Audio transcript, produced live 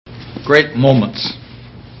Great moments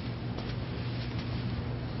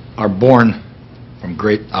are born from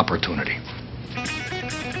great opportunity.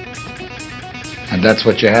 And that's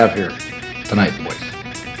what you have here tonight, boys.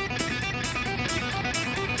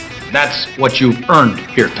 That's what you've earned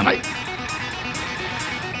here tonight.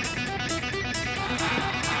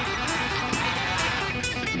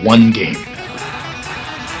 One game.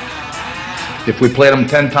 If we played them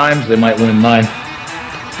 10 times, they might win 9.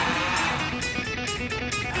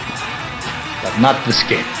 But not this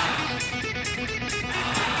game.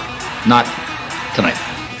 Not tonight.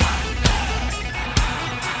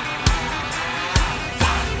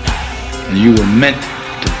 And you were meant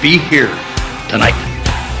to be here tonight.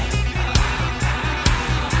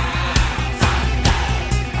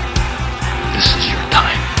 This is your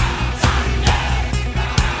time.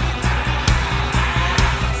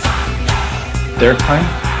 Their time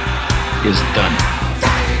is done.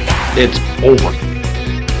 It's over.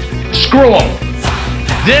 Screw them.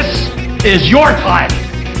 This is your time.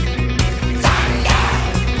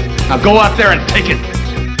 Now go out there and take it.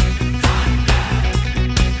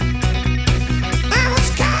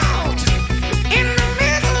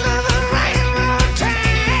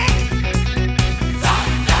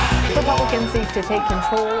 Republicans seek to take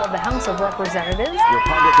control of the House of Representatives.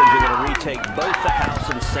 Republicans are going to retake both the House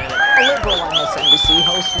and Senate. A liberal MSNBC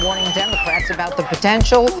host warning Democrats about the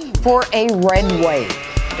potential for a red wave.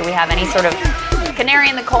 Do we have any sort of canary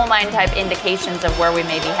in the coal mine type indications of where we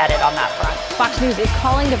may be headed on that front? Fox News is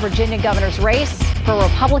calling the Virginia governor's race for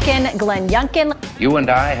Republican Glenn Youngkin. You and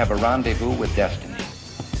I have a rendezvous with destiny.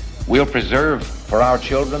 We'll preserve for our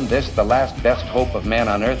children this, the last best hope of man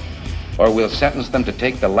on earth, or we'll sentence them to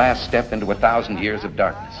take the last step into 1,000 years of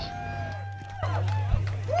darkness.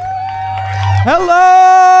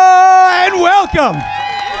 Hello and welcome.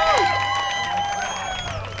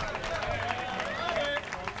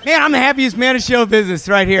 Man, I'm the happiest man in show business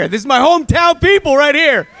right here. This is my hometown people right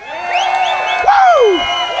here. Woo!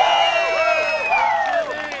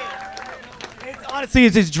 Honestly,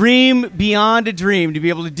 it's a dream beyond a dream to be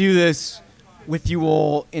able to do this with you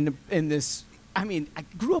all in this. I mean, I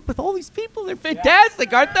grew up with all these people. They're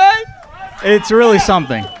fantastic, aren't they? It's really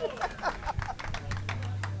something.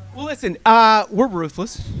 Well, listen, we're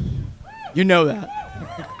ruthless. You know that.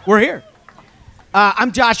 We're here.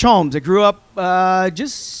 I'm Josh Holmes. I grew up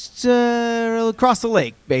just across the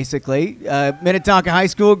lake, basically. Minnetonka High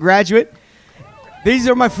School graduate. These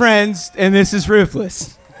are my friends, and this is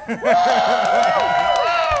Ruthless.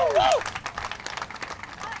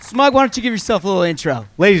 Smug, why don't you give yourself a little intro?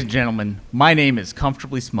 Ladies and gentlemen, my name is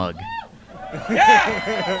Comfortably Smug.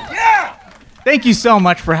 Yeah! Thank you so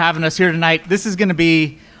much for having us here tonight. This is going to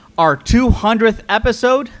be our 200th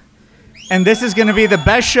episode, and this is going to be the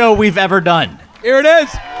best show we've ever done. Here it is.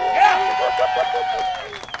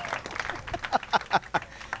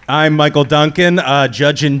 I'm Michael Duncan,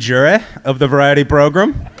 judge and jury of the variety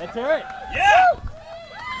program. That's right. Yeah!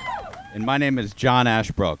 And my name is John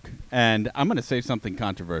Ashbrook, and I'm going to say something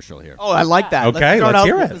controversial here. Oh, I like that. Okay, let's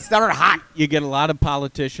hear it. Let's start hot. You get a lot of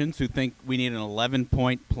politicians who think we need an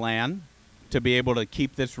 11-point plan to be able to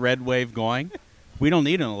keep this red wave going. We don't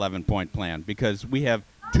need an 11-point plan because we have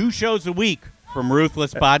 2 shows a week from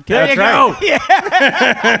Ruthless Podcast. There you go.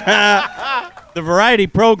 Yeah. The variety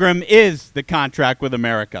program is the contract with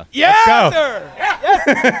America. Yes, Let's go. sir.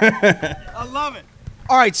 Yes. I love it.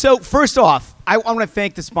 All right, so first off, I want to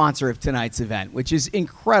thank the sponsor of tonight's event, which is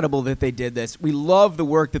incredible that they did this. We love the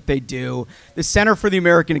work that they do. The Center for the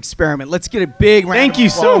American Experiment. Let's get a big round Thank of you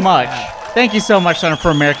applause. so much. Thank you so much, Center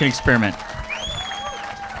for American Experiment.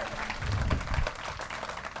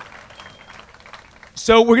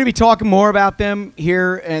 So we're going to be talking more about them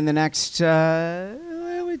here in the next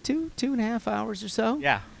 2.5 hours or so.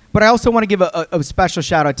 Yeah. But I also want to give a special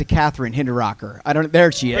shout out to Catherine Hinderocker.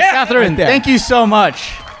 There she is. Yeah, Catherine, Right there. thank you so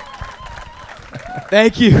much.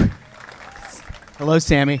 Thank you. Hello,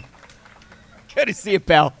 Sammy. Good to see you,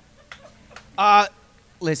 pal.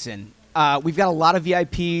 Listen, we've got a lot of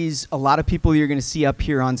VIPs, a lot of people you're going to see up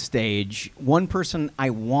here on stage. One person I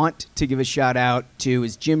want to give a shout out to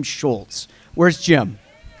is Jim Schultz. Where's Jim?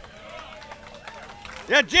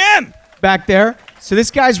 Yeah, Jim! Back there. So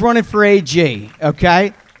this guy's running for AG,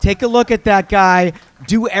 okay? Take a look at that guy.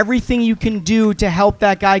 Do everything you can do to help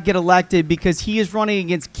that guy get elected because he is running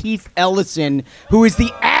against Keith Ellison, who is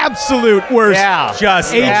the absolute worst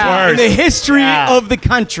Just the AG in worst. the history of the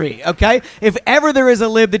country, okay? If ever there is a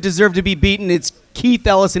lib that deserved to be beaten, it's Keith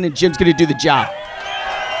Ellison, and Jim's going to do the job.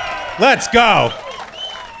 Let's go.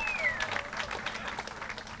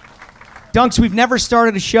 Dunks, we've never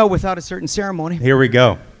started a show without a certain ceremony. Here we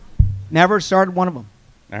go. Never started one of them.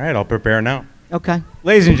 All right, I'll prepare now. Okay.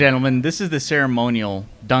 Ladies and gentlemen, this is the ceremonial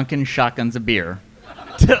Dunkin' Shotguns of Beer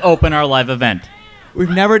to open our live event. We've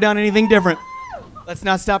never done anything different. Let's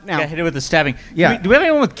not stop now. Got hit it with the stabbing. Yeah. Do we have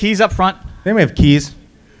anyone with keys up front? Anybody have keys?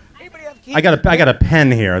 Anybody have keys? I got a pen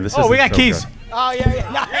here. This Oh, we isn't got so keys. good. Oh,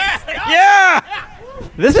 yeah. Nice. Yeah!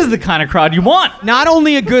 This is the kind of crowd you want. Not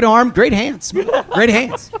only a good arm, great hands. Great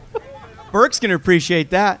hands. Burke's going to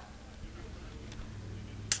appreciate that.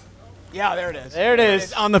 Yeah, there it is. There it is.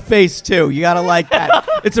 It's on the face, too. You got to like that.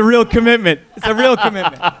 It's a real commitment. It's a real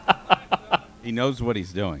commitment. He knows what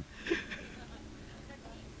he's doing.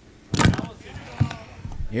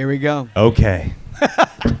 Here we go. Okay.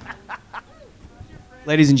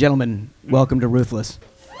 Ladies and gentlemen, welcome to Ruthless.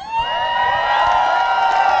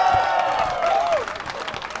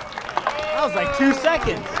 That was like 2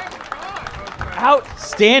 seconds.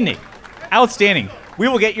 Outstanding. Outstanding. We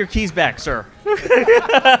will get your keys back, sir. Not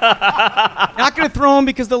going to throw them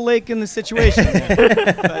because of the lake and the situation.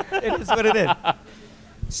 But it is what it is.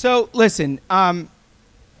 So, listen, I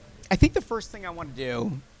think the first thing I want to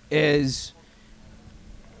do is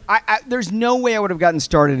there's no way I would have gotten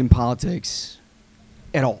started in politics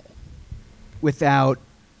at all without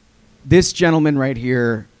this gentleman right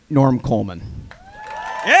here, Norm Coleman.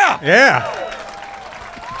 Yeah. Yeah.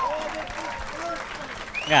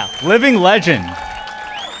 Yeah. Living legend.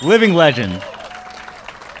 Living legend.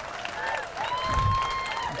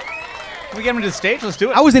 Can we get him to the stage? Let's do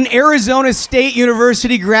it. I was an Arizona State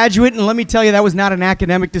University graduate, and let me tell you, that was not an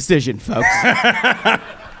academic decision, folks.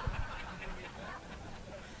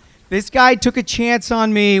 This guy took a chance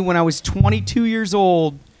on me when I was 22 years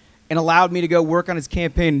old and allowed me to go work on his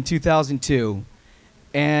campaign in 2002.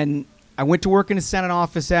 And I went to work in his Senate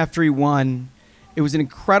office after he won. It was an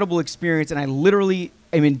incredible experience, and I literally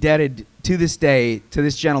am indebted to this day to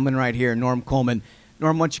this gentleman right here, Norm Coleman.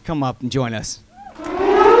 Norm, why don't you come up and join us?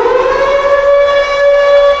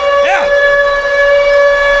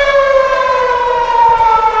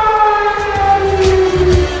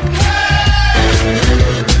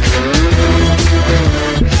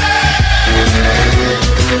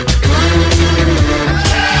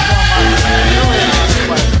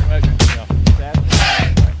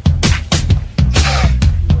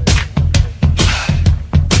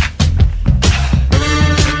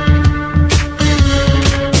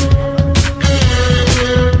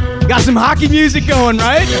 Got some hockey music going,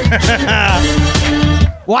 right?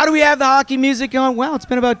 Why do we have the hockey music going? Well, it's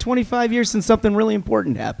been about 25 years since something really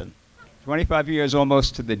important happened. 25 years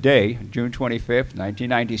almost to the day, June 25th,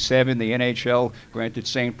 1997, the NHL granted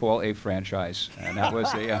St. Paul a franchise. And that was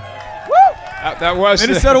the... that was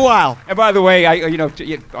Minnesota Wild. And by the way,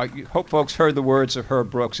 I hope folks heard the words of Herb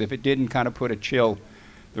Brooks. If it didn't kind of put a chill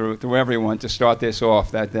through everyone to start this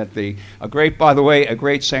off, a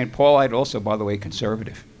great St. Paulite, also, by the way,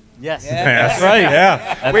 conservative. Yes. That's right.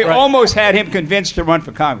 Yeah. That's we right. almost had him convinced to run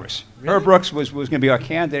for Congress. Really? Herb Brooks was going to be our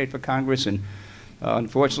candidate for Congress, and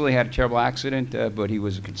unfortunately had a terrible accident, but he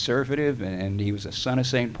was a conservative, and he was a son of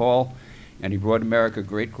St. Paul, and he brought America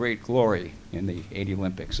great, great glory in the 80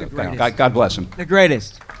 Olympics. So God bless him. The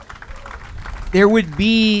greatest. There would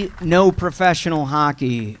be no professional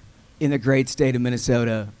hockey in the great state of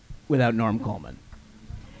Minnesota without Norm Coleman.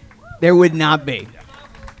 There would not be.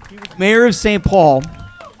 He was mayor of St. Paul.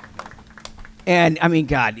 And, I mean,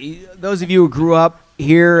 God, those of you who grew up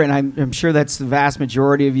here, and I'm sure that's the vast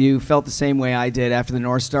majority of you, felt the same way I did after the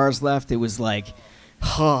North Stars left. It was like,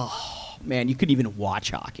 oh, man, you couldn't even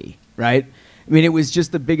watch hockey, right? I mean, it was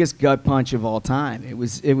just the biggest gut punch of all time. It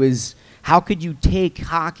was how could you take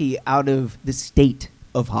hockey out of the state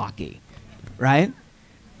of hockey, right?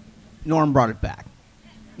 Norm brought it back.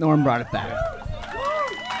 Norm brought it back.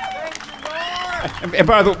 And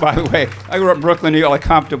by the way, I grew up in Brooklyn, New York, like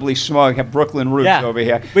comfortably small. I have Brooklyn roots over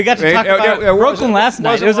here. We got to talk about Brooklyn last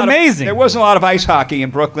night. It was amazing. There wasn't a lot of ice hockey in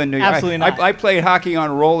Brooklyn, New York. Absolutely not. I played hockey on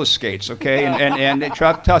roller skates, okay? And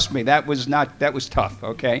trust me, that was tough,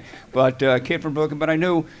 okay? But a kid from Brooklyn, but I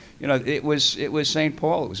knew, it was St.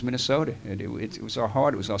 Paul, it was Minnesota. It was our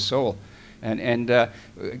heart, it was our soul. And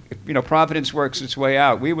Providence works its way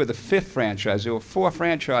out. We were the fifth franchise. There were 4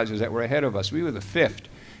 franchises that were ahead of us. We were the fifth.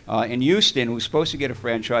 In Houston, who was supposed to get a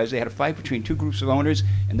franchise, they had a fight between 2 groups of owners,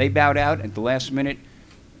 and they bowed out at the last minute.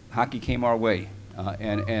 Hockey came our way.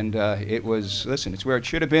 It was, listen, it's where it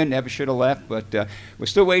should have been, never should have left, but we're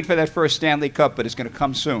still waiting for that first Stanley Cup, but it's going to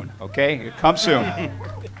come soon, okay? It'll come soon.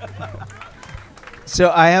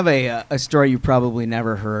 So I have a story you probably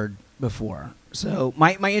never heard before. So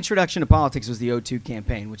my introduction to politics was the O2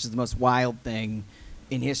 campaign, which is the most wild thing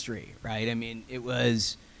in history, right? I mean, it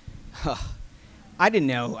was... I didn't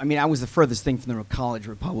know. I mean, I was the furthest thing from the college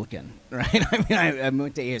Republican, right? I mean, I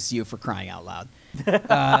went to ASU for crying out loud.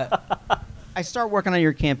 I start working on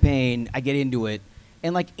your campaign. I get into it,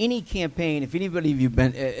 and like any campaign, if anybody of you've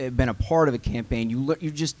been a part of a campaign,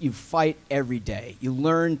 you fight every day. You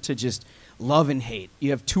learn to just love and hate.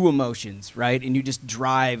 You have two emotions, right? And you just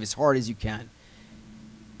drive as hard as you can.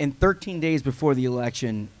 And 13 days before the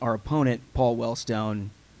election, our opponent, Paul Wellstone,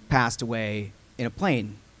 passed away in a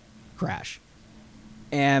plane crash.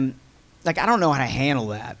 And, like, I don't know how to handle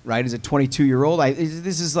that, right? As a 22-year-old,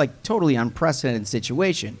 this is, like, totally unprecedented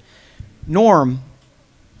situation. Norm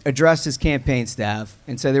addressed his campaign staff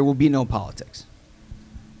and said there will be no politics.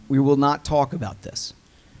 We will not talk about this.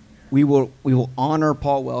 We will honor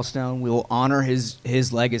Paul Wellstone. We will honor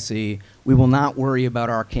his legacy. We will not worry about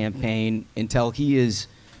our campaign until he is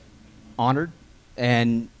honored,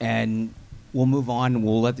 and we'll move on, and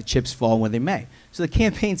we'll let the chips fall when they may. So the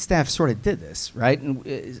campaign staff sort of did this, right?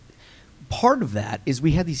 And part of that is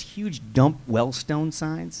we had these huge dump Wellstone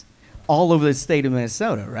signs all over the state of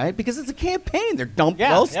Minnesota, right? Because it's a campaign. They're dump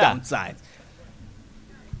Wellstone signs.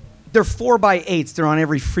 They're 4x8s. They're on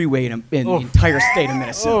every freeway in the entire state of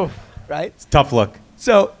Minnesota, right? It's a tough look.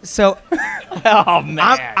 So Oh,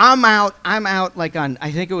 man. I'm out like on,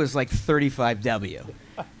 I think it was like 35W.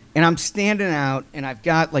 And I'm standing out, and I've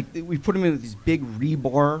got, like, we put them in these big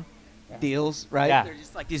rebar deals, right? Yeah. They're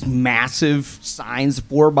just like these massive signs,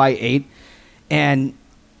 4x8. And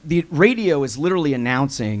the radio is literally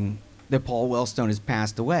announcing that Paul Wellstone has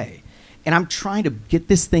passed away. And I'm trying to get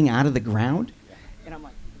this thing out of the ground. And I'm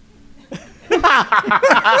like,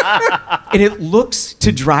 and it looks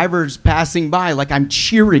to drivers passing by like I'm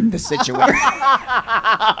cheering the situation.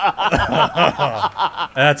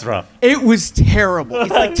 That's rough. It was terrible.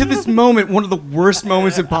 It's like, to this moment, one of the worst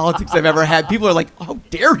moments in politics I've ever had. People are like, how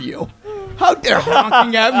dare you? How dare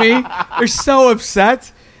honking at me? They're so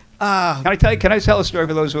upset. Can I tell a story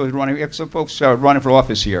for those who are running? We have some folks running for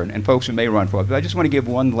office here, and folks who may run for office. I just want to give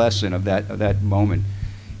one lesson of that moment,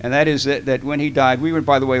 and that is that when he died, we were,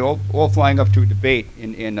 by the way, all flying up to a debate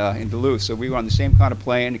in Duluth. So we were on the same kind of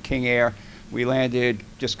plane, King Air. We landed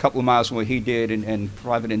just a couple of miles from where he did, and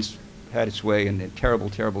Providence had its way in a terrible,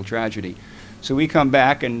 terrible tragedy. So we come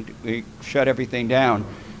back and we shut everything down.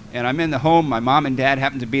 And I'm in the home. My mom and dad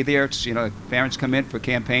happen to be there. It's, parents come in for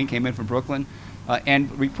campaign, came in from Brooklyn.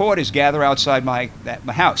 And reporters gather outside my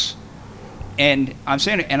house. And I'm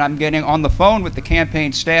saying, and I'm getting on the phone with the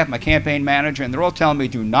campaign staff, my campaign manager, and they're all telling me,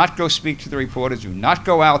 do not go speak to the reporters, do not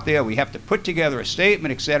go out there, we have to put together a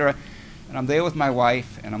statement, etc. And I'm there with my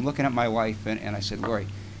wife, and I'm looking at my wife, and I said, Lori,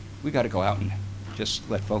 we got to go out and just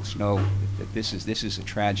let folks know that this is a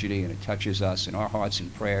tragedy, and it touches us, and our hearts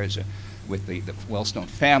and prayers are with the Wellstone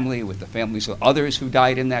family, with the families of others who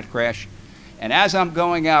died in that crash. And as I'm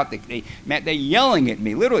going out, they're yelling at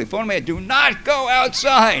me, literally, phoning me, do not go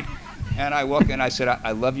outside. And I walk in, I said,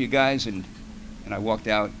 I love you guys, and I walked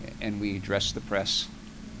out, and we addressed the press.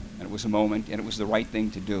 And it was a moment, and it was the right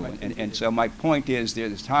thing to do. And so my point is,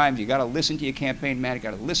 there's times you got to listen to your campaign man, you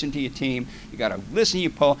got to listen to your team, you got to listen to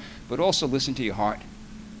your poll, but also listen to your heart.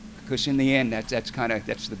 Because in the end, that's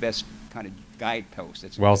the best kind of guidepost.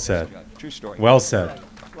 That's well said. True story. Well said.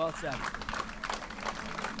 Well said.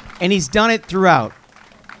 And he's done it throughout.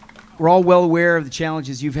 We're all well aware of the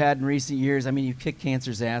challenges you've had in recent years. I mean, you've kicked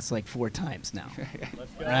cancer's ass like 4 times now.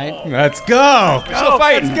 Right? Let's go. We're still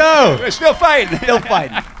fighting. Let's go. We're still fighting. Still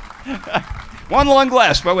fighting. One lung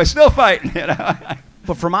less, but we're still fighting.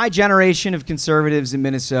 But for my generation of conservatives in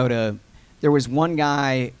Minnesota, there was one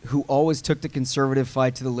guy who always took the conservative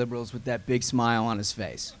fight to the liberals with that big smile on his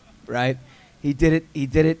face, right? He did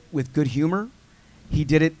it with good humor. He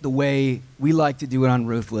did it the way we like to do it on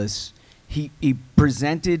Ruthless. He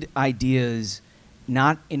presented ideas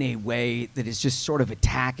not in a way that is just sort of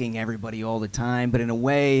attacking everybody all the time, but in a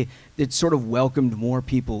way that sort of welcomed more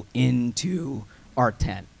people into our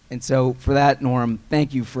tent. And so for that, Norm,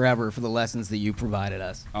 thank you forever for the lessons that you provided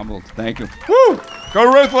us. Humbled. Thank you. Woo! Go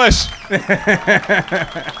Ruthless!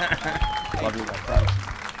 Love you guys.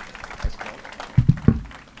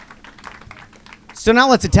 So now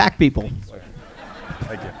let's attack people.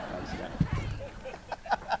 Thank you.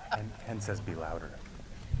 And Ken says be louder.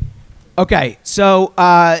 Okay, so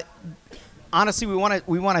honestly, we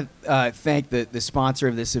want to thank the sponsor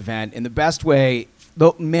of this event in the best way.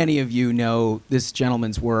 Though many of you know this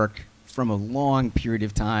gentleman's work from a long period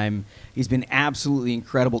of time. He's been absolutely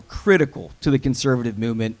incredible, critical to the conservative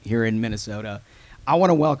movement here in Minnesota. I want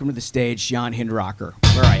to welcome to the stage Jan Hinderaker.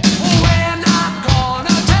 Where are you? We're not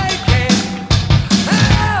gonna take it.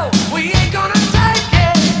 Oh, we ain't gonna take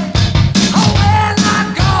it. Oh, we're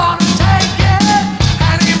not gonna take it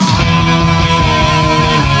anymore.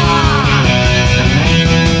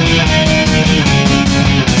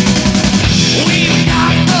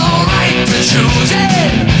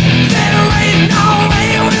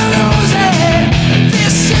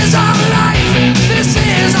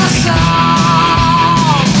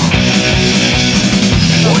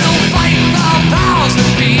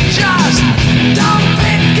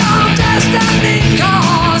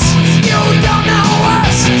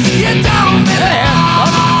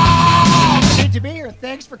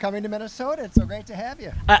 coming to Minnesota. It's so great to have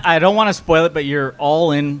you. I don't want to spoil it, but you're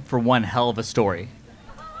all in for one hell of a story.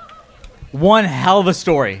 One hell of a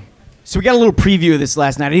story. So we got a little preview of this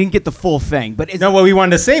last night. I didn't get the full thing, but No, what we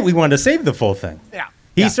wanted to save the full thing. Yeah.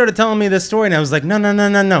 He started telling me this story, and I was like,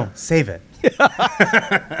 no, save it.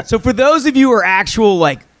 So for those of you who are actual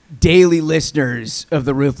like daily listeners of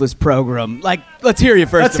the Ruthless program, like let's hear you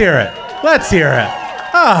first. Let's hear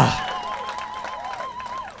it.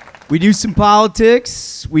 We do some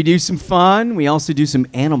politics, we do some fun, we also do some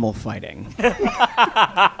animal fighting.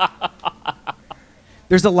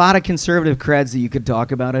 There's a lot of conservative creds that you could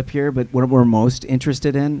talk about up here, but what we're most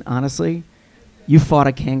interested in, honestly, you fought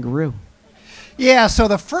a kangaroo. Yeah, so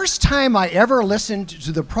the first time I ever listened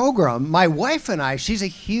to the program, my wife and I, she's a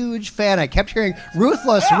huge fan. I kept hearing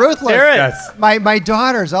Ruthless. Yes. My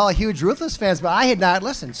daughter's all huge Ruthless fans, but I had not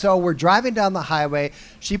listened. So we're driving down the highway.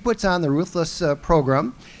 She puts on the Ruthless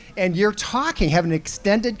program, and you're having an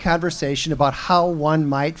extended conversation about how one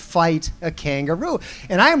might fight a kangaroo.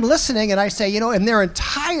 And I'm listening, and I say, in their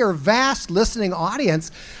entire vast listening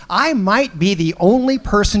audience, I might be the only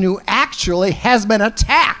person who actually has been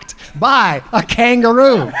attacked by a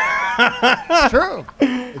kangaroo.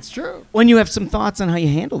 It's true. When you have some thoughts on how you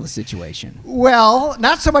handle the situation. Well,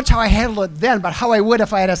 not so much how I handled it then, but how I would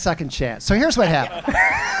if I had a second chance. So here's what happened.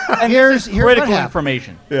 Here's what Critical happened.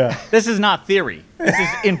 information. Yeah. This is not theory. This is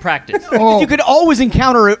in practice. You could always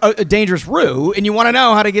encounter a dangerous roo, and you want to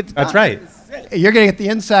know how to get. That's right. You're going to get the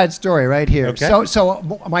inside story right here. Okay.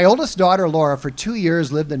 So my oldest daughter, Laura, for 2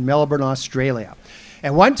 years lived in Melbourne, Australia.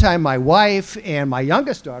 And one time, my wife and my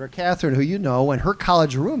youngest daughter, Catherine, who you know, and her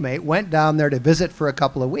college roommate went down there to visit for a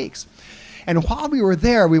couple of weeks. And while we were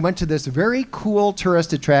there, we went to this very cool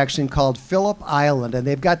tourist attraction called Phillip Island. And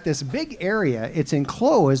they've got this big area. It's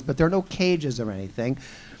enclosed, but there are no cages or anything.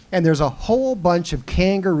 And there's a whole bunch of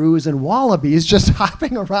kangaroos and wallabies just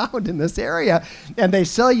hopping around in this area. And they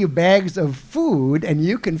sell you bags of food, and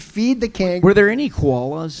you can feed the kangaroos. Were there any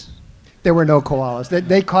koalas? There were no koalas.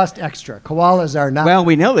 They cost extra. Koalas are not. Well,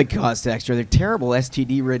 we know they cost extra. They're terrible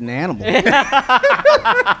STD-ridden animals.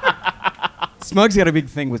 Smug's got a big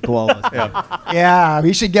thing with koalas. Yeah,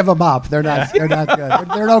 we should give them up. They're not good.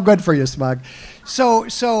 They're no good for you, Smug. So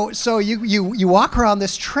you walk around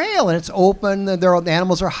this trail, and it's open. And the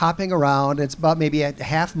animals are hopping around. It's about maybe a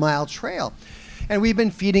half-mile trail. And we've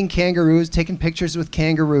been feeding kangaroos, taking pictures with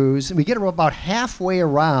kangaroos. And we get about halfway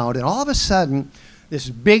around, and all of a sudden, this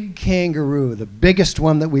big kangaroo, the biggest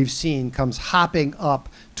one that we've seen, comes hopping up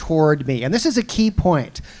toward me. And this is a key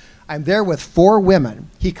point. I'm there with 4 women.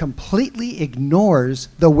 He completely ignores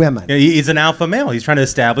the women. Yeah, he's an alpha male. He's trying to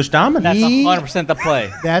establish dominance. That's 100% the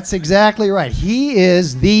play. That's exactly right. He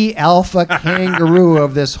is the alpha kangaroo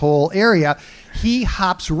of this whole area. He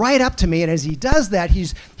hops right up to me, and as he does that,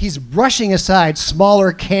 he's brushing aside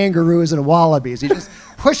smaller kangaroos and wallabies. He just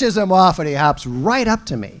pushes them off, and he hops right up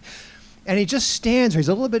to me. And he just stands there. He's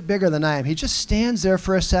a little bit bigger than I am. He just stands there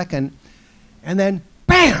for a second, and then,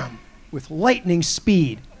 bam, with lightning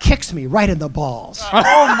speed, kicks me right in the balls. Oh,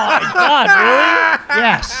 my God,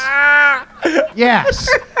 really?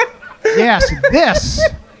 Yes.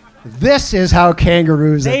 This is how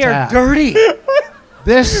kangaroos They attack. are dirty.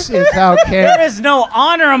 This is how There is no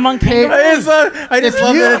honor among kangaroos. I just If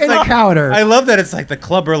love you that it's encounter- I love that it's like the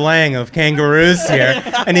Clubber Lang of kangaroos here,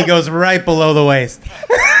 and he goes right below the waist.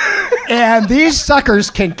 And these suckers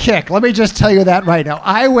can kick. Let me just tell you that right now.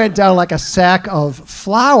 I went down like a sack of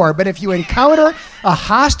flour, but if you encounter a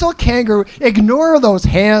hostile kangaroo, ignore those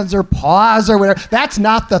hands or paws or whatever. That's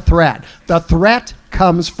not the threat. The threat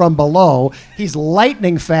comes from below. He's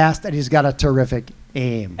lightning fast, and he's got a terrific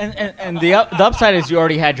aim. And the upside is you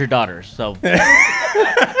already had your daughters, so.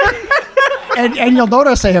 and you'll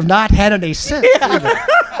notice I have not had any since either.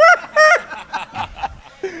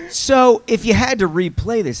 So, if you had to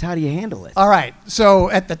replay this, how do you handle it? All right. So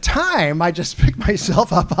at the time, I just picked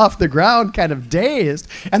myself up off the ground, kind of dazed,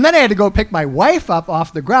 and then I had to go pick my wife up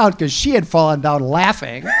off the ground because she had fallen down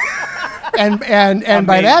laughing. And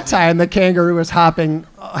by that time, the kangaroo was hopping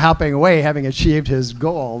away, having achieved his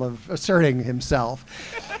goal of asserting himself.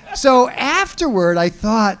 So afterward, I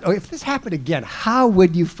thought, if this happened again, how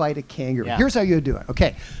would you fight a kangaroo? Yeah. Here's how you do it.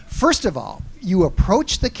 Okay. First of all, you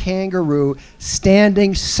approach the kangaroo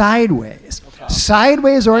standing sideways. Okay.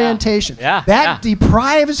 sideways orientation. Yeah, That yeah.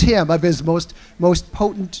 deprives him of his most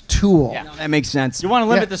potent tool. Yeah. That makes sense. You want to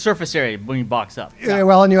limit Yeah. the surface area when you box up.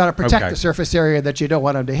 Well, and you want to protect Okay. the surface area that you don't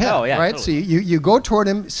want him to hit, Oh, yeah, right? totally. So you go toward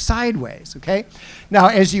him sideways, okay? Now,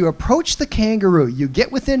 as you approach the kangaroo, you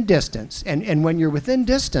get within distance, and when you're within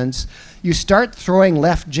distance, you start throwing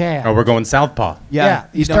left jabs. Oh, we're going southpaw. Yeah,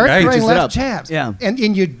 you don't start Okay. throwing switch it left up. jabs. Yeah. And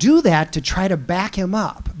you do that to try to back him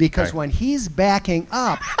up because Okay. when he's backing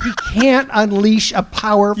up, he can't unleash a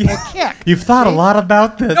powerful kick. You've thought a lot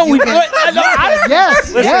about this.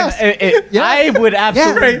 Yes, Listen, yes. Yeah. I would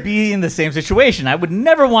absolutely Yeah. be in the same situation. I would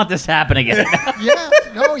never want this to happen again. Yeah,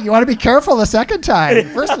 no, you want to be careful the second time. The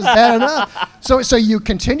first was bad enough. So you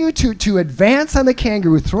continue to advance on the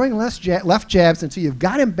kangaroo, throwing left jabs until you've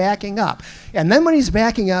got him backing up. And then when he's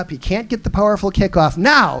backing up, he can't get the powerful kick off.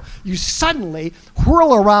 Now, you suddenly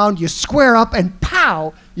whirl around, you square up, and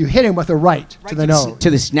pow, you hit him with a right to the nose. To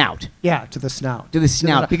the snout. Yeah, to the snout. To the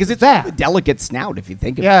snout. Because it's that. a delicate snout if you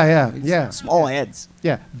think about Yeah, it. yeah, yeah. Small heads.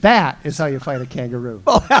 Yeah, that is how you fight a kangaroo.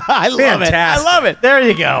 I love it. I love it. There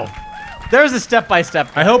you go. There's a step-by-step.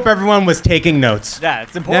 I hope everyone was taking notes. Yeah,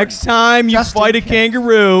 it's important. Next time you Just fight in a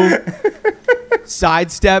kangaroo,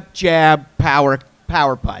 sidestep, jab, power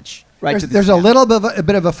punch. Right to the There's a snout. little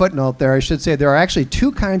bit of a footnote there. I should say there are actually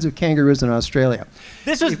two kinds of kangaroos in Australia.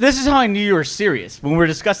 This is how I knew you were serious when we were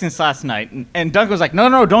discussing this last night. And Duncan was like,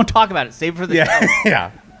 no, don't talk about it. Save it for the show.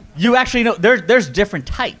 Yeah. You actually know there's different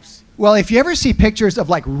types. Well, if you ever see pictures of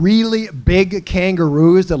like really big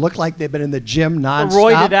kangaroos that look like they've been in the gym nonstop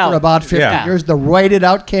roided out. for about 50 Yeah. years, the roided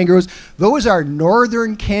out kangaroos, those are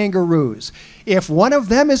northern kangaroos. If one of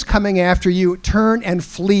them is coming after you, turn and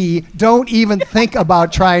flee. Don't even think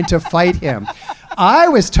about trying to fight him. I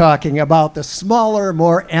was talking about the smaller,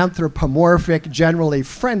 more anthropomorphic, generally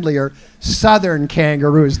friendlier southern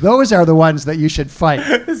kangaroos. Those are the ones that you should fight.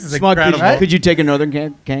 This is Smug, incredible. could you take a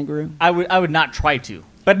northern kangaroo? I would not try to,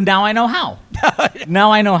 but now I know how.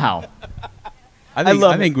 Now I know how.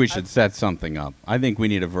 I think we should set something up. I think we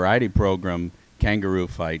need a variety program kangaroo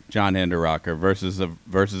fight. John Hinderrocker versus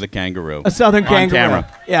a kangaroo. A southern on kangaroo.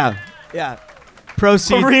 camera. Yeah, yeah.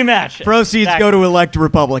 Proceeds, A rematch. Proceeds Exactly. go to elect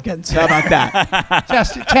Republicans. How about that?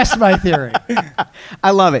 Test my theory.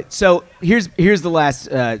 I love it. So here's the last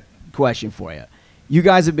question for you. You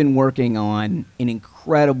guys have been working on an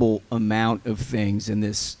incredible amount of things in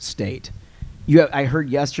this state. I heard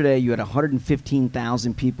yesterday you had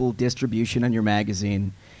 115,000 people distribution on your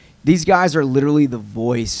magazine. These guys are literally the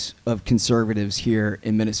voice of conservatives here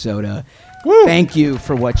in Minnesota. Woo. Thank you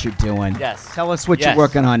for what you're doing. Yes. Tell us what Yes. you're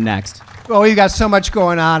working on next. Well, we've got so much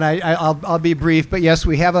going on. I'll be brief, but yes,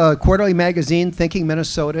 we have a quarterly magazine, Thinking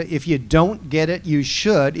Minnesota. If you don't get it, you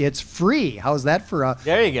should. It's free. How's that for a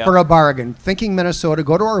There you go. for a bargain? Thinking Minnesota.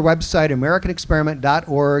 Go to our website,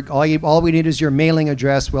 AmericanExperiment.org. All we need is your mailing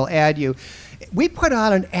address. We'll add you. We put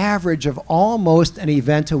on an average of almost an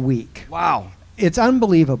event a week. Wow. It's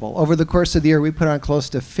unbelievable. Over the course of the year, we put on close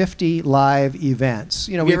to 50 live events.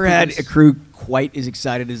 You know, Have we you ever had produce- a crew quite as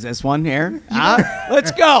excited as this one here?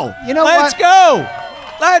 Let's go. You know Let's what? go.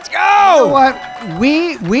 Let's go. You know what?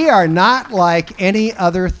 We are not like any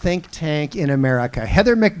other think tank in America.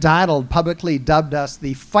 Heather McDonald publicly dubbed us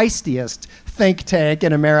the feistiest think tank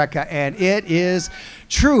in America, and it is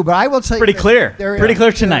true. But I will tell Pretty you, clear. Pretty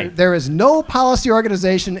clear tonight. There is no policy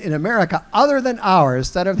organization in America other than ours,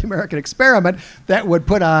 Center of the American Experiment, that would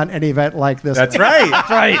put on an event like this. That's right.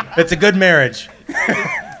 That's right. It's a good marriage.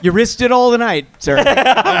 You risked it all tonight, sir. You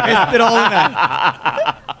risked it all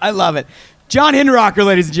tonight. I love it. John Hinderrocker,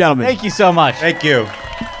 ladies and gentlemen. Thank you so much. Thank you.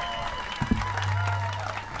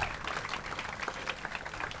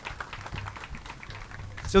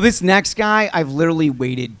 So this next guy, I've literally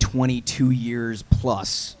waited 22 years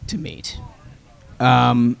plus to meet.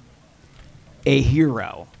 A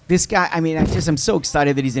hero. This guy, I mean, I'm so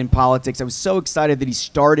excited that he's in politics. I was so excited that he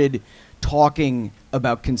started talking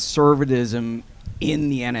about conservatism in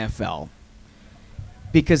the NFL.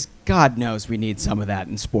 Because God knows we need some of that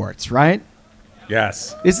in sports, right?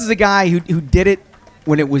 Yes. This is a guy who did it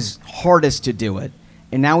when it was hardest to do it.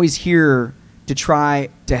 And now he's here to try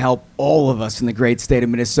to help all of us in the great state of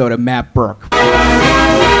Minnesota, Matt Burke.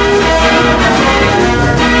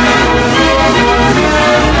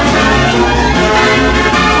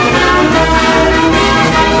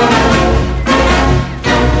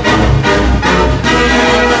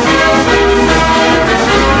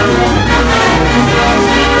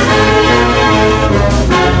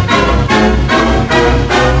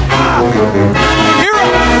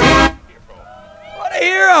 What a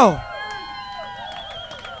hero!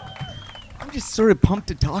 I'm just sort of pumped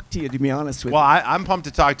to talk to you, to be honest with Well, you. I'm pumped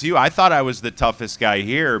to talk to you. I thought I was the toughest guy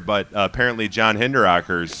here, but apparently John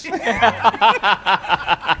Hinderaker's.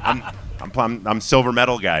 I'm silver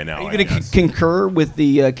medal guy now. Are you going to concur with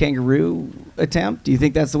the kangaroo attempt? Do you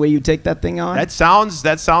think that's the way you take that thing on? That sounds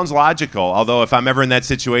logical. Although if I'm ever in that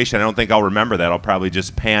situation, I don't think I'll remember that. I'll probably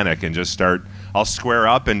just panic and just start. I'll square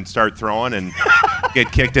up and start throwing and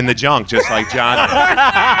get kicked in the junk, just like John did.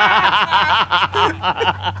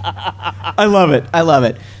 I love it. I love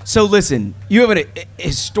it. So listen, you have a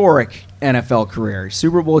historic NFL career,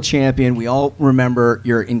 Super Bowl champion. We all remember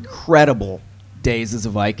your incredible days as a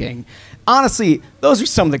Viking. Honestly, those are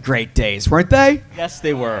some of the great days, weren't they? Yes,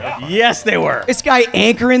 they were. Yes, they were. This guy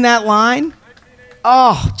anchoring that line,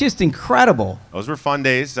 oh, just incredible. Those were fun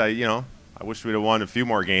days. I wish we'd have won a few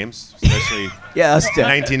more games, especially Yeah, us too.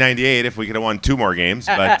 1998 if we could have won 2 more games.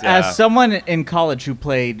 But As someone in college who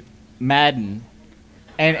played Madden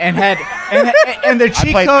and had and the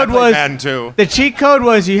cheat I code played was Madden too. The cheat code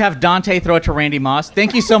was you have Dante throw it to Randy Moss.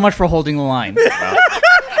 Thank you so much for holding the line.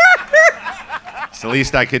 It's the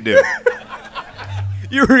least I could do.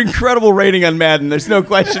 You were incredible rating on Madden. There's no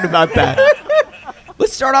question about that.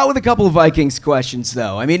 Let's start out with a couple of Vikings questions,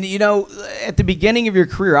 though. I mean, at the beginning of your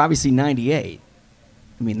career, obviously 98.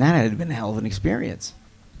 I mean, that had been a hell of an experience.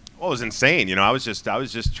 Well, it was insane. I was just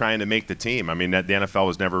trying to make the team. I mean, the NFL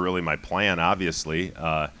was never really my plan, obviously,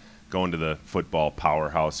 going to the football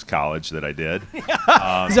powerhouse college that I did. He's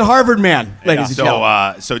a Harvard man, ladies and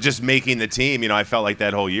gentlemen. So just making the team, I felt like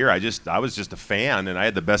that whole year, I was just a fan, and I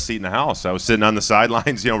had the best seat in the house. I was sitting on the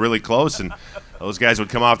sidelines, really close, and those guys would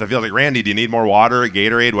come off the field like, Randy, do you need more water, a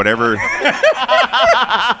Gatorade, whatever?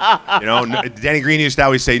 Danny Green used to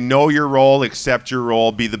always say, know your role, accept your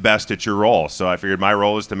role, be the best at your role. So I figured my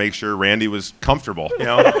role was to make sure Randy was comfortable,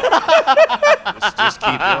 just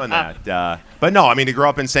keep doing that. But no, I mean, to grow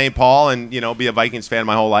up in St. Paul and, be a Vikings fan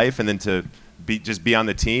my whole life and then to be on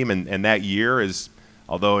the team and that year is,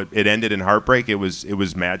 although it ended in heartbreak, it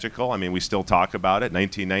was magical. I mean, we still talk about it,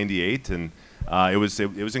 1998, and it was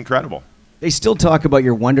incredible. They still talk about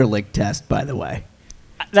your Wonderlic test, by the way.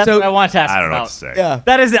 That's what I want to ask I don't know about. what to say. Yeah.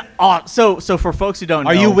 That is so for folks who don't know.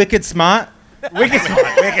 Are you wicked smart? Wicked smart?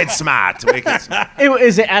 Wicked smart. Wicked smart.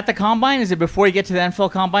 Is it at the combine? Is it before you get to the NFL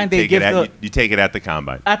combine? You take it at the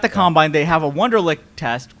combine. At the combine, they have a Wonderlic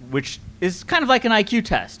test, which is kind of like an IQ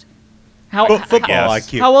test. Football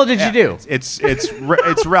IQ. How well did you do? It's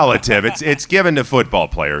relative. It's given to football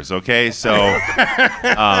players. Okay, so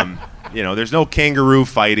there's no kangaroo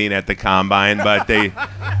fighting at the combine, but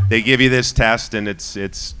they give you this test, and it's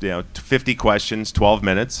 50 questions, 12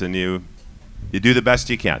 minutes, and you do the best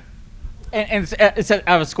you can. And it's out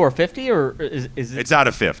of a score of 50, or is it? It's out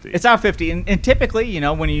of 50. It's out of 50, and typically,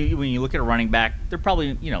 when you look at a running back, they're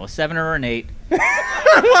probably a 7 or an 8.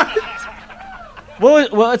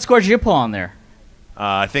 What score did you pull on there?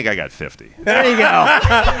 I think I got 50. There you go.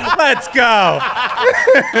 Let's go.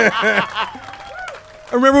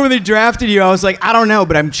 I remember when they drafted you, I was like, I don't know,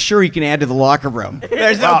 but I'm sure you can add to the locker room.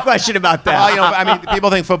 There's no question about that. Well, I mean, people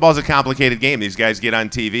think football's a complicated game. These guys get on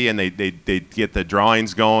TV and they get the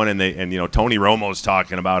drawings going, and Tony Romo's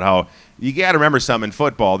talking about how you got to remember something in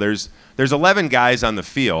football. There's 11 guys on the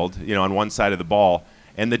field, on one side of the ball,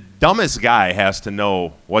 and the dumbest guy has to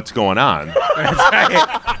know what's going on.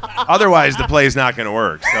 Otherwise, the play's not going to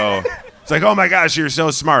work. So it's like, oh my gosh, you're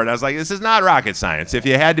so smart. I was like, this is not rocket science. If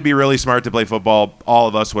you had to be really smart to play football, all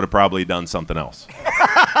of us would have probably done something else.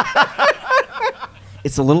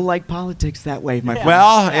 It's a little like politics that way, my friend.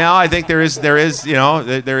 Well, I think there was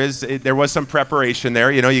some preparation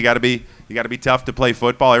there. You got to be tough to play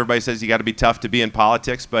football. Everybody says you got to be tough to be in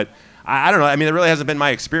politics, but I don't know. I mean, it really hasn't been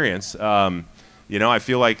my experience. I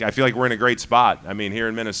feel like we're in a great spot. I mean, here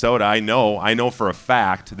in Minnesota, I know for a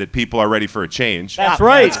fact that people are ready for a change. That's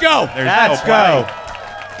right. Let's go. Let's go.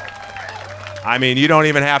 I mean, you don't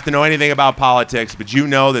even have to know anything about politics, but you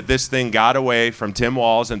know that this thing got away from Tim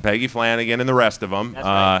Walz and Peggy Flanagan and the rest of them. That's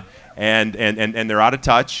right. And they're out of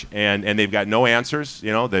touch, and they've got no answers.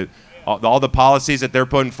 All the policies that they're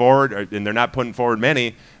putting forward, and they're not putting forward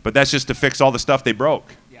many, but that's just to fix all the stuff they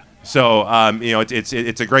broke. So,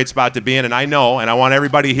 it's a great spot to be in, and I know, and I want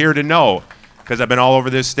everybody here to know, because I've been all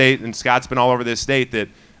over this state, and Scott's been all over this state, that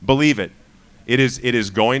believe it. It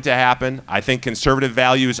is going to happen. I think conservative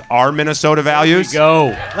values are Minnesota values. There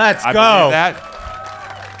you go. Let's I go. believe that.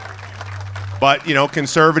 But,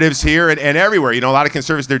 conservatives here and everywhere, a lot of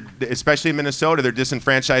conservatives, especially in Minnesota, they're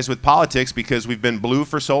disenfranchised with politics because we've been blue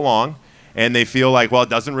for so long, and they feel like, well, it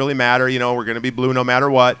doesn't really matter. We're going to be blue no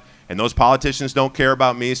matter what. And those politicians don't care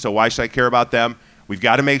about me, so why should I care about them? We've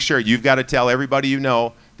got to make sure, you've got to tell everybody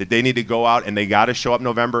that that they need to go out and they got to show up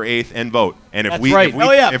November 8th and vote. And if That's we, right. if we,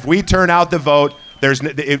 Oh, yeah. if we turn out the vote,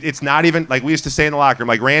 it's not even like we used to say in the locker room.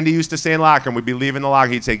 Like Randy used to say in the locker room, we'd be leaving the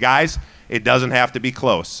locker. He'd say, guys, it doesn't have to be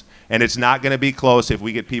close. And it's not going to be close if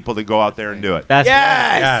we get people to go out there and do it. That's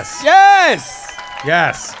Yes. Yes. Yes.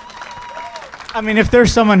 Yes. I mean, if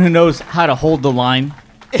there's someone who knows how to hold the line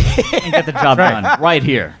and get the job done, right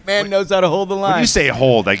here. Man knows how to hold the line. When you say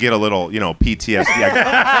hold, I get a little, PTSD.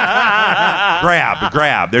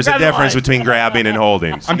 Grab. There's a difference between grabbing and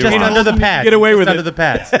holding. I'm just under the pad. Get away with under it. the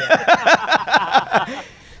pads.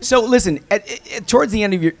 So listen, towards the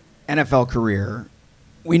end of your NFL career,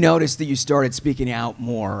 we noticed that you started speaking out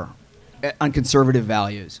more on conservative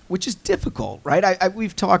values, which is difficult, right?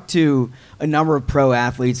 We've talked to a number of pro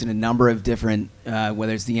athletes and a number of different,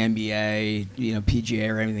 whether it's the NBA, PGA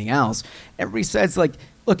or anything else. Everybody says, like,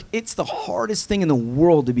 look, it's the hardest thing in the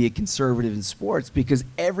world to be a conservative in sports because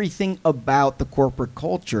everything about the corporate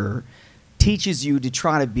culture teaches you to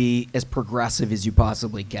try to be as progressive as you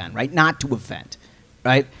possibly can, right? Not to offend,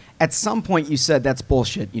 right? At some point you said that's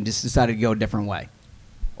bullshit. You just decided to go a different way.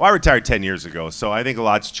 Well, I retired 10 years ago, so I think a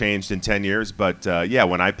lot's changed in 10 years. But, yeah,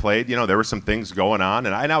 when I played, there were some things going on.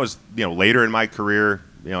 And I was, later in my career,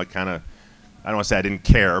 I kind of, I don't want to say I didn't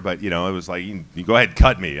care, but, it was like, you go ahead and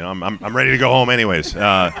cut me. I'm ready to go home anyways.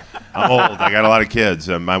 I'm old. I got a lot of kids.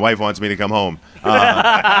 My wife wants me to come home.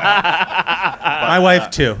 My wife,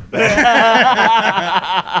 too. But,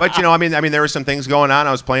 there were some things going on.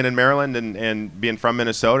 I was playing in Maryland and being from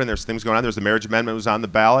Minnesota, and there's things going on. There's the marriage amendment was on the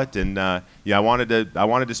ballot, and I wanted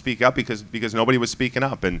to speak up because nobody was speaking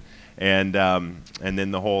up, and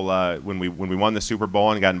then the whole when we won the Super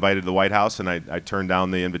Bowl and got invited to the White House, and I turned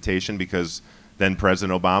down the invitation because then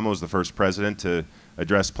President Obama was the first president to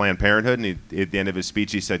address Planned Parenthood, and at the end of his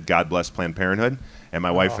speech he said, "God bless Planned Parenthood," and my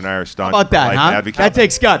wife and I are staunch How about that, life huh? advocates. That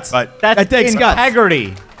takes guts. But That's that takes guts.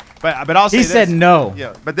 integrity. But I'll say He this. said no.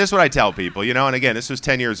 Yeah, but this is what I tell people, and again, this was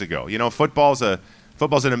 10 years ago. Football's an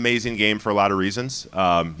amazing game for a lot of reasons.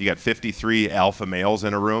 You got 53 alpha males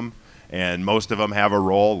in a room, and most of them have a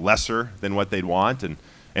role lesser than what they'd want, and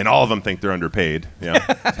all of them think they're underpaid.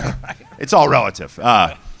 It's all relative.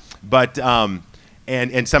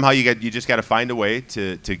 And somehow you just got to find a way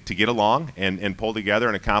to get along and pull together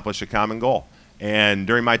and accomplish a common goal. And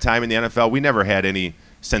during my time in the NFL, we never had any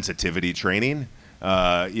sensitivity training.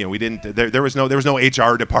 We didn't. There was no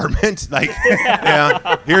HR department. Like,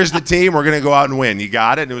 here's the team. We're gonna go out and win. You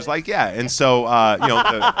got it. And it was like, yeah. And so,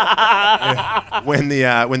 when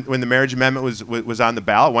the marriage amendment was on the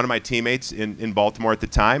ballot, one of my teammates in Baltimore at the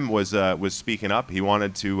time was speaking up. He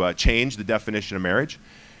wanted to change the definition of marriage.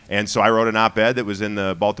 And so I wrote an op-ed that was in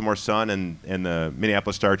the Baltimore Sun and the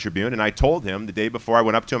Minneapolis Star-Tribune. And I told him the day before I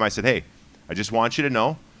went up to him, I said, hey, I just want you to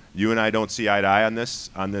know, you and I don't see eye to eye on this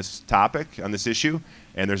topic, on this issue.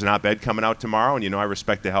 And there's an op-ed coming out tomorrow. And, I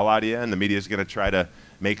respect the hell out of you. And the media is going to try to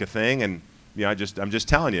make a thing. And, I'm just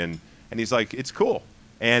telling you. And he's like, it's cool.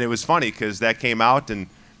 And it was funny because that came out and,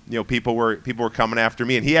 people were coming after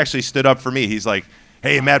me. And he actually stood up for me. He's like,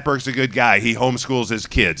 hey, Matt Burke's a good guy. He homeschools his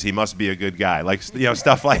kids. He must be a good guy. Like,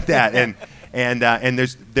 stuff like that. And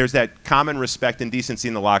there's that common respect and decency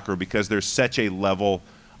in the locker room because there's such a level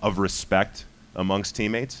of respect amongst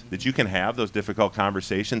teammates that you can have those difficult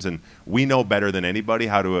conversations. And we know better than anybody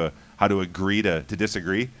how to agree to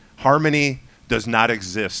disagree. Harmony does not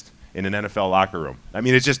exist in an NFL locker room. I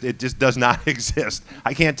mean, it just does not exist.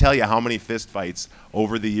 I can't tell you how many fist fights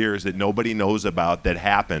over the years that nobody knows about that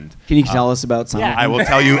happened. Can you tell us about some? Yeah. I will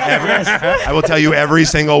tell you every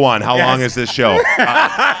single one. How long is this show? So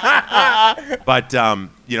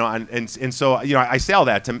I say all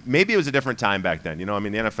that to maybe it was a different time back then. The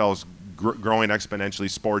NFL's growing exponentially,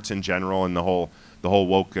 sports in general, and the whole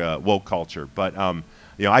woke culture. But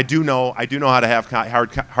I do know how to have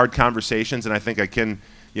hard conversations, and I think I can.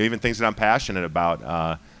 Even things that I'm passionate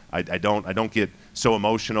about. I don't get so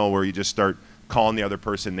emotional where you just start calling the other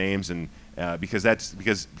person names, and because in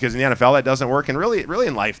the NFL that doesn't work, and really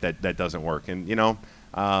in life that doesn't work. And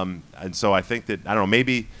and so I think that I don't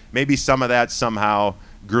know, maybe some of that somehow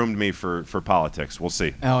groomed me for politics. We'll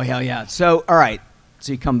see. Oh hell yeah! So all right,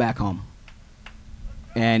 so you come back home,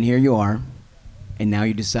 and here you are, and now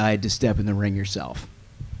you decide to step in the ring yourself.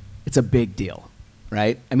 It's a big deal.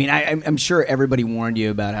 Right? I mean, I'm sure everybody warned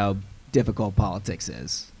you about how difficult politics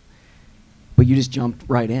is, but you just jumped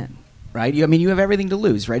right in, right? You have everything to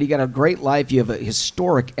lose, right? You got a great life. You have a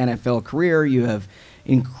historic NFL career. You have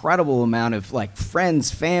incredible amount of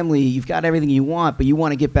friends, family. You've got everything you want, but you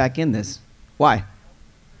want to get back in this. Why?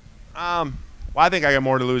 Well, I think I got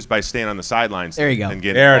more to lose by staying on the sidelines. There you go.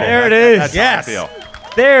 There it is. Yes. That's how I feel.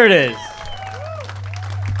 There it is.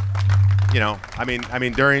 I mean,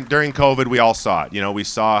 during COVID, we all saw it. We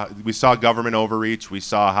saw government overreach. We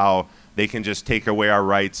saw how they can just take away our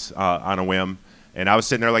rights on a whim. And I was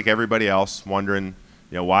sitting there like everybody else, wondering,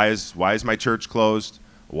 why is my church closed?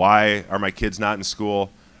 Why are my kids not in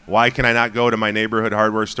school? Why can I not go to my neighborhood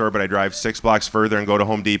hardware store, but I drive 6 blocks further and go to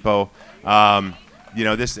Home Depot?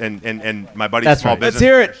 This and my buddy's That's small right. business. Let's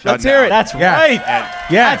hear it. shut Let's hear down. it. That's Yeah. right.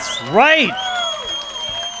 Yes. That's right.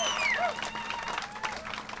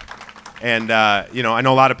 And I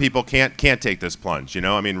know a lot of people can't take this plunge.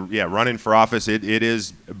 Running for office, it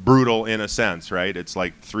is brutal in a sense, right? It's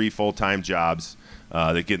like 3 full-time jobs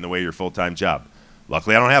that get in the way of your full-time job.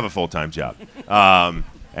 Luckily, I don't have a full-time job,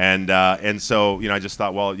 and so I just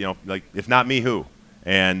thought, well, like if not me, who?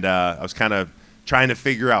 And I was kind of trying to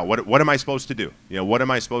figure out what am I supposed to do? What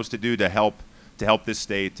am I supposed to do to help this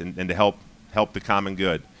state and to help the common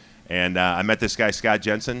good? And I met this guy, Scott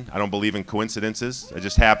Jensen. I don't believe in coincidences. I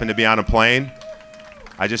just happened to be on a plane.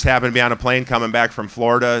 Coming back from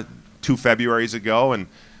Florida 2 Februaries ago, and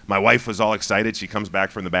my wife was all excited. She comes back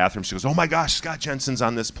from the bathroom. She goes, "Oh my gosh, Scott Jensen's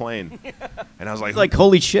on this plane." And I was like, It's like,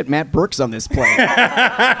 holy shit, Matt Brooks on this plane.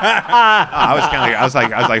 I was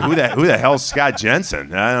like, who the hell's Scott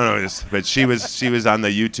Jensen? I don't know, but she was on the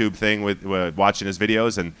YouTube thing with watching his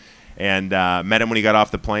videos and met him when he got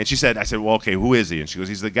off the plane. I said, well, okay, who is he? And she goes,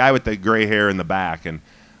 he's the guy with the gray hair in the back. And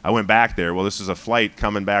I went back there. Well, this was a flight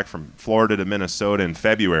coming back from Florida to Minnesota in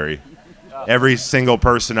February. Every single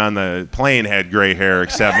person on the plane had gray hair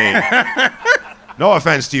except me. No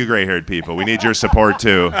offense to you gray-haired people. We need your support,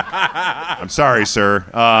 too. I'm sorry, sir.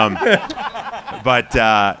 But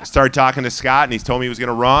started talking to Scott, and he told me he was going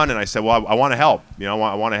to run. And I said, well, I want to help. I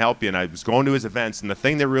want to help you. And I was going to his events. And the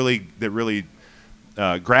thing that really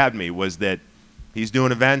grabbed me was that he's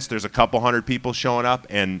doing events. There's a couple hundred people showing up,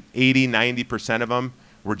 and 80-90% of them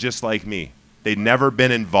were just like me. They'd never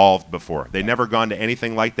been involved before. They'd never gone to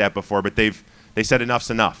anything like that before, but they said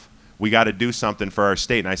enough's enough. We got to do something for our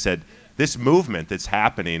state. And I said, this movement that's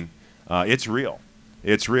happening, it's real.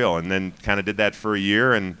 It's real. And then kind of did that for a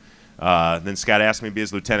year, and then Scott asked me to be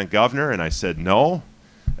his lieutenant governor, and I said no.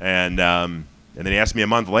 And then he asked me a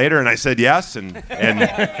month later, and I said yes, and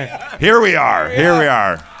here we are. Here we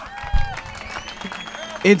are.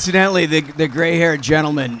 Incidentally, the gray-haired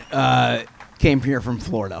gentleman came here from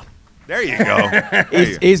Florida. There you go.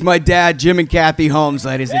 He's my dad, Jim and Kathy Holmes,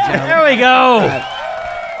 ladies and gentlemen. There we go.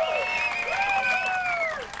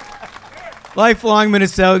 Lifelong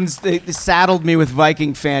Minnesotans, they saddled me with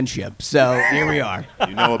Viking fanship, so here we are.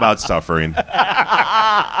 You know about suffering.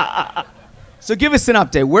 So give us an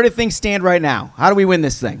update. Where do things stand right now? How do we win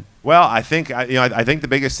this thing? Well, I think the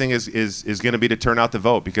biggest thing is going to be to turn out the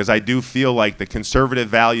vote, because I do feel like the conservative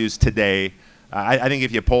values today. I think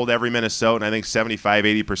if you polled every Minnesotan, I think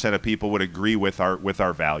 75-80% of people would agree with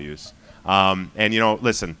our values. And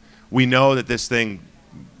listen, we know that this thing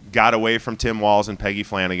got away from Tim Walz and Peggy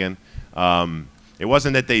Flanagan. It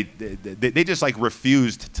wasn't that they just like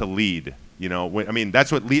refused to lead.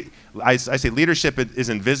 That's what I say. Leadership is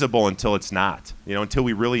invisible until it's not. Until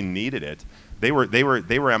we really needed it. They were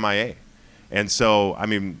MIA. And so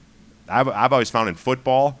I've always found in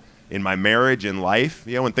football, in my marriage, in life,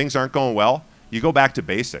 when things aren't going well, you go back to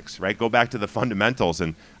basics, right? Go back to the fundamentals.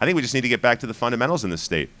 And I think we just need to get back to the fundamentals in this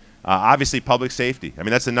state. Obviously, public safety.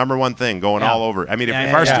 That's the number one thing going all over.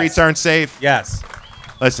 If our streets aren't safe,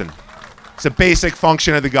 listen, it's a basic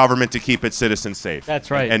function of the government to keep its citizens safe. That's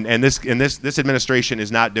right. And this administration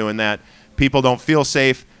is not doing that. People don't feel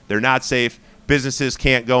safe. They're not safe. Businesses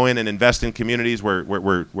can't go in and invest in communities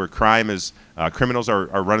where crime is, criminals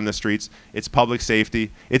are running the streets. It's public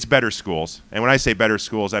safety. It's better schools. And when I say better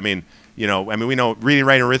schools, we know reading,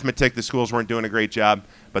 writing, arithmetic, the schools weren't doing a great job.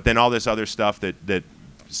 But then all this other stuff that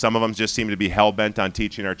some of them just seem to be hell-bent on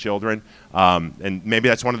teaching our children. And maybe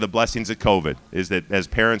that's one of the blessings of COVID, is that as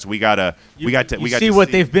parents, we got to see what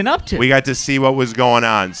they've been up to. We got to see what was going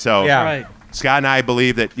on. So yeah. Right. Scott and I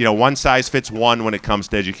believe that one size fits one when it comes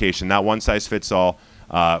to education, not one size fits all.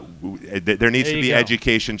 There needs to be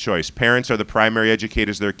education choice. Parents are the primary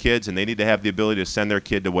educators of their kids, and they need to have the ability to send their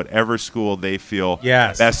kid to whatever school they feel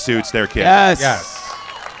best suits their kid. Yes.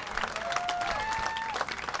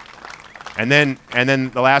 And then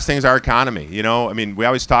the last thing is our economy. We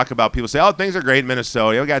always talk about, people say, oh, things are great in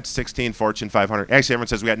Minnesota. We got 16 Fortune 500. Actually, everyone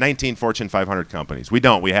says we got 19 Fortune 500 companies. We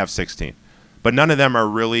don't. We have 16. But none of them are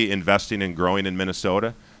really investing and growing in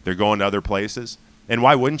Minnesota. They're going to other places. And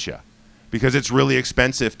why wouldn't you? Because it's really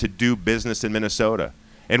expensive to do business in Minnesota.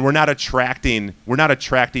 And we're not attracting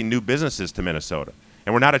new businesses to Minnesota.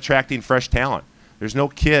 And we're not attracting fresh talent. There's no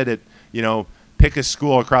kid at, pick a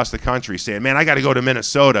school across the country saying, man, I got to go to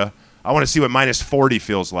Minnesota. I want to see what minus 40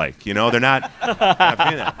 feels like. You know, they're not feeling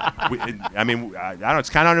that. I mean, I don't know. It's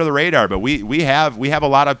kind of under the radar, but we have a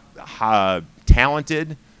lot of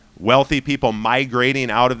talented, wealthy people migrating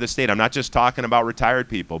out of the state. I'm not just talking about retired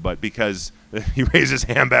people, but because he raised his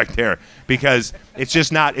hand back there, because it's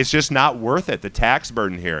just not worth it. The tax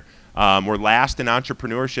burden here. We're last in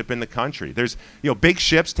entrepreneurship in the country. There's, big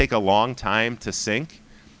ships take a long time to sink,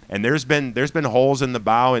 and there's been holes in the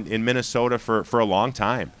bow in Minnesota for a long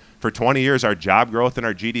time. For 20 years, our job growth and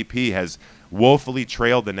our GDP has woefully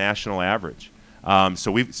trailed the national average.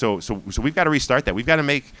 So we've got to restart that. We've got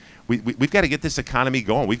to get this economy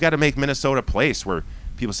going. We've got to make Minnesota a place where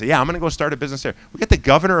people say, yeah, I'm going to go start a business there. We got the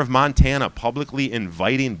governor of Montana publicly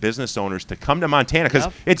inviting business owners to come to Montana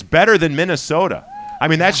because it's better than Minnesota. I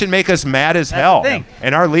mean, that should make us mad as hell.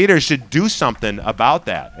 And our leaders should do something about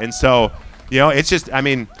that. And so, it's just, I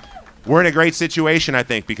mean, we're in a great situation, I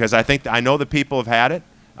think, because I know the people have had it.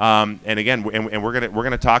 And again, we're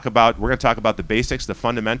gonna talk about the basics, the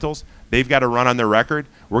fundamentals. They've got to run on their record.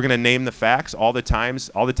 We're gonna name the facts, all the times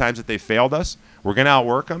that they failed us. We're gonna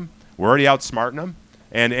outwork them. We're already outsmarting them.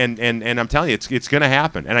 And I'm telling you, it's gonna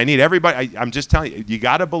happen. And I need everybody. I'm just telling you, you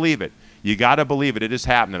got to believe it. You got to believe it. It is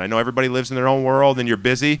happening. I know everybody lives in their own world and you're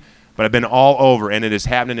busy, but I've been all over, and it is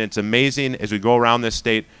happening. It's amazing as we go around this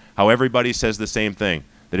state how everybody says the same thing.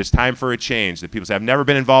 That it's time for a change, that people say, I've never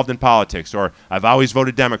been involved in politics, or I've always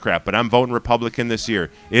voted Democrat, but I'm voting Republican this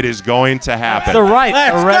year. It is going to happen.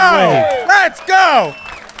 Let's go!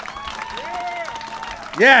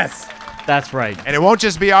 Yes. That's right. And it won't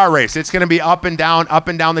just be our race. It's going to be up and down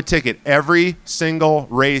the ticket. Every single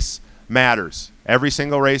race matters. Every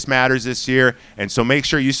single race matters this year, and so make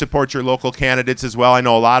sure you support your local candidates as well. I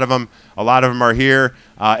know a lot of them are here,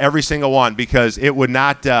 every single one, because it would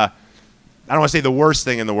not I don't want to say the worst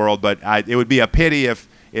thing in the world, but it would be a pity if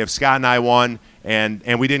Scott and I won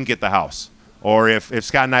and we didn't get the House, or if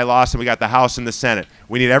Scott and I lost and we got the House and the Senate.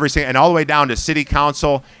 We need every single, and all the way down to city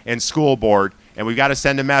council and school board, and we've got to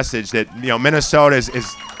send a message that Minnesota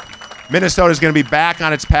is going to be back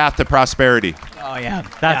on its path to prosperity. Oh yeah,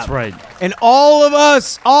 that's right. And all of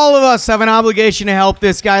us have an obligation to help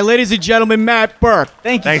this guy, ladies and gentlemen. Matt Burke.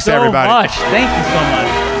 Thanks everybody. Much. Thank you so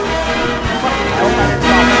much.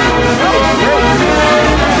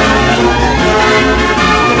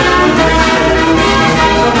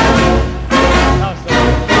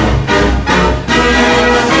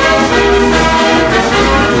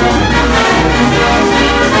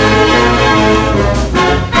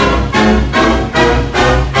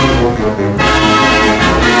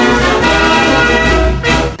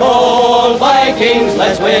 Vikings,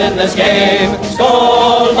 let's win this game.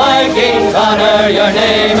 Skol Vikings, honor your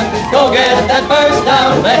name. Go get that first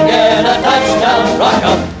down, then get a touchdown. Rock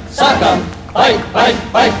 'em, sock 'em, fight, fight,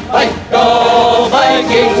 fight, fight. Go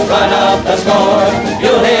Vikings, run up the score.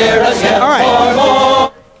 You'll hear us yell for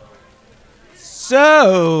more.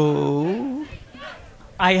 So,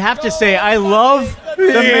 I have to say, I love the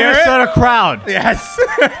Minnesota crowd. Yes.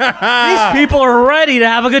 These people are ready to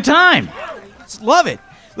have a good time. Love it.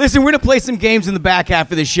 Listen, we're going to play some games in the back half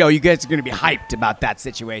of the show. You guys are going to be hyped about that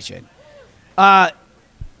situation. But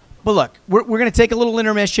look, we're going to take a little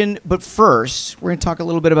intermission, but first, we're going to talk a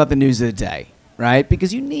little bit about the news of the day, right?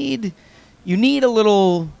 Because you need a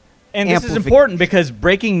little And this is important because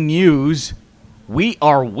breaking news, we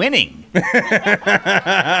are winning.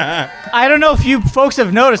 I don't know if you folks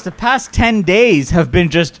have noticed, the past 10 days have been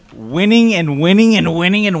just winning and winning and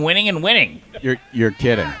winning and winning and winning. You're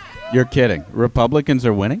kidding. You're kidding. Republicans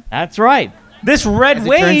are winning? That's right. This red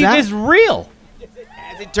wave is real.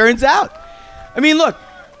 As it turns out. I mean, look,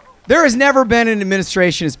 there has never been an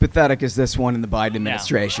administration as pathetic as this one in the Biden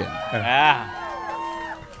administration.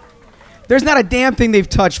 There's not a damn thing they've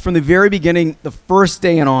touched from the very beginning, the first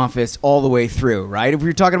day in office, all the way through, right? If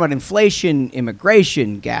you're talking about inflation,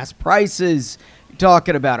 immigration, gas prices, you're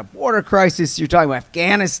talking about a border crisis, you're talking about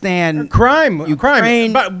Afghanistan, Ukraine.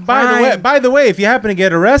 By the way, if you happen to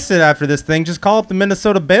get arrested after this thing, just call up the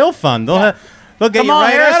Minnesota Bail Fund. They'll get you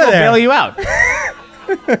right out of there. Bail you out.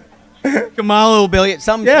 Kamala will bail you.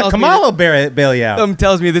 Kamala will bail you out. Something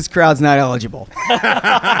tells me this crowd's not eligible.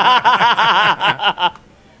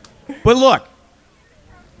 But look,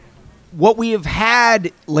 what we have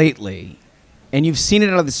had lately, and you've seen it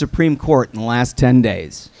out of the Supreme Court in the last 10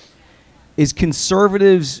 days, is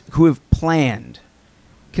conservatives who have planned,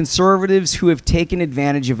 conservatives who have taken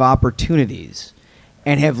advantage of opportunities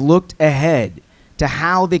and have looked ahead to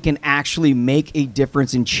how they can actually make a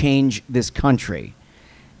difference and change this country.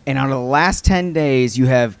 And out of the last 10 days, you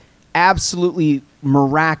have absolutely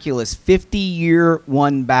miraculous 50-year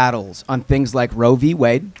won battles on things like Roe v.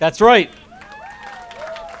 Wade. That's right.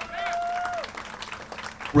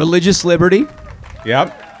 religious liberty,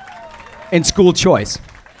 Yep. and school choice.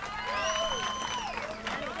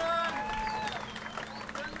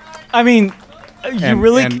 I mean, you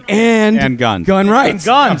really and guns. Gun rights. And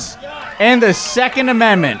guns. And the Second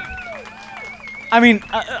Amendment. I mean,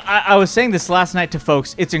 I was saying this last night to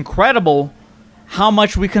folks. It's incredible how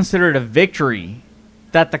much we consider it a victory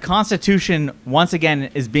that the Constitution, once again,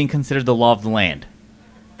 is being considered the law of the land.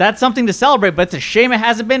 That's something to celebrate, but it's a shame it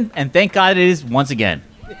hasn't been, and thank God it is once again.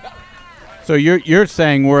 So you're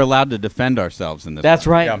saying we're allowed to defend ourselves in this? That's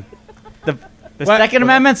right. Yeah. The Second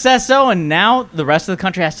Amendment says so, and now the rest of the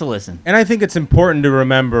country has to listen. And I think it's important to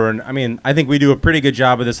remember, and I mean, I think we do a pretty good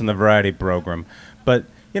job of this in the variety program. But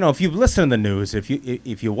if you listen to the news, if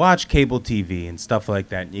you watch cable TV and stuff like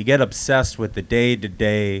that, and you get obsessed with the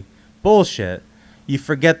day-to-day bullshit, you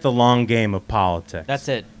forget the long game of politics. That's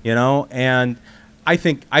it. And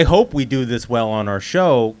I hope we do this well on our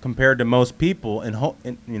show compared to most people,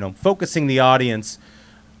 and focusing the audience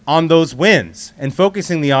on those wins and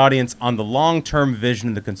focusing the audience on the long-term vision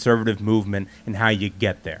of the conservative movement and how you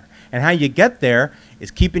get there. And how you get there is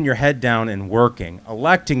keeping your head down and working,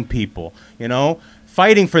 electing people,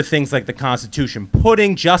 fighting for things like the Constitution,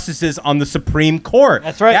 putting justices on the Supreme Court.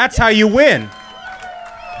 That's right. That's how you win.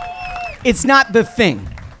 It's not the thing.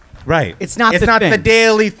 Right. It's not It's the not thing. the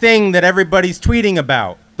daily thing that everybody's tweeting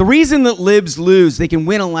about. The reason that libs lose, they can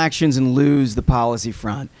win elections and lose the policy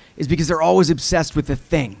front, is because they're always obsessed with the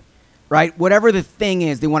thing, right? Whatever the thing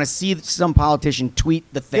is, they want to see some politician tweet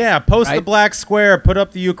the thing. Yeah, post right? the black square, put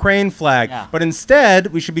up the Ukraine flag. Yeah. But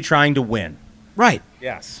instead, we should be trying to win. Right.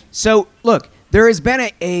 Yes. So, look, there has been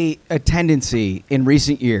a tendency in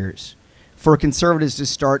recent years for conservatives to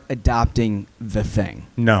start adopting the thing.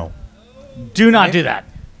 No. Do not do that.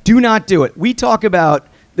 Do not do it. We talk about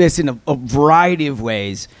this in a variety of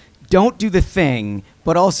ways. Don't do the thing,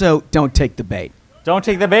 but also don't take the bait. Don't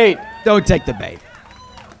take the bait. Don't take the bait.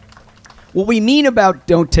 What we mean about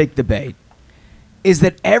don't take the bait is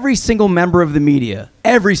that every single member of the media,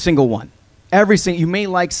 every single one, you may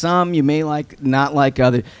like some, you may not like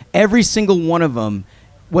others, every single one of them,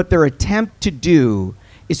 what their attempt to do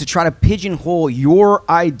is to try to pigeonhole your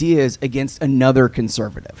ideas against another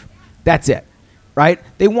conservative. That's it, right?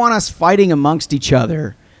 They want us fighting amongst each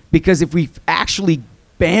other because if we actually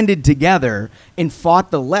banded together and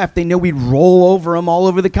fought the left, they know we'd roll over them all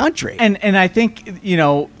over the country. And I think,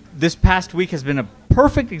 this past week has been a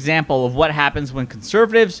perfect example of what happens when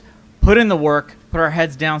conservatives put in the work, put our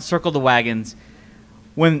heads down, circle the wagons.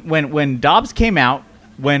 When Dobbs came out,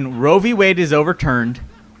 when Roe v. Wade is overturned,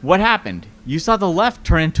 what happened? You saw the left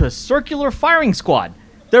turn into a circular firing squad.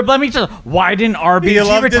 They're blaming each other. Why didn't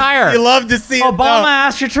RBG retire? You love to see it. Obama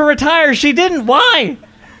asked her to retire. She didn't. Why?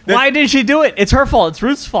 Why didn't she do it? It's her fault. It's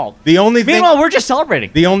Ruth's fault. Meanwhile, we're just celebrating.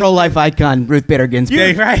 The only pro-life icon, Ruth Bader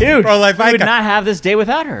Ginsburg. right. Dude, Pro-life we would icon. not have this day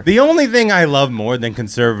without her. The only thing I love more than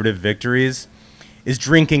conservative victories is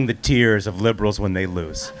drinking the tears of liberals when they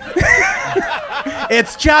lose.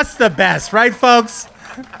 It's just the best, right, folks?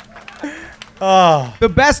 Oh. The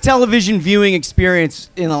best television viewing experience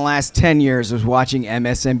in the last 10 years was watching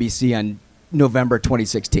MSNBC on November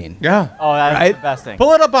 2016. Yeah. Oh, that's Right? the best thing.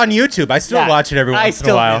 Pull it up on YouTube. I still Yeah, watch it every I once in a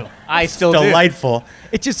still while. do. I still do. Delightful.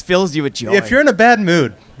 It just fills you with joy. If you're in a bad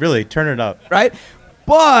mood, really, turn it up. right?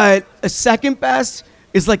 But a second best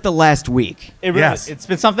is like the last week. It really, Yes. It's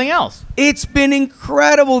been something else. It's been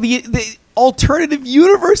incredible. The alternative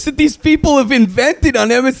universe that these people have invented on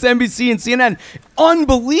MSNBC and CNN.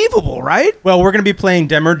 Unbelievable, right? Well, we're going to be playing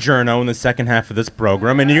Demmer Journo in the second half of this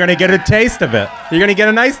program, and you're going to get a taste of it. You're going to get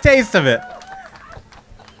a nice taste of it.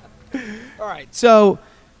 All right. So,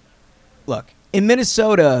 look, in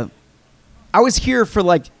Minnesota, I was here for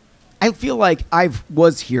I feel like I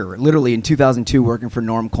was here literally in 2002 working for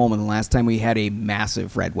Norm Coleman the last time we had a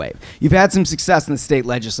massive red wave. You've had some success in the state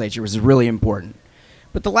legislature, which is really important.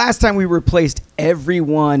 But the last time we replaced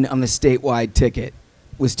everyone on the statewide ticket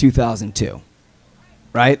was 2002,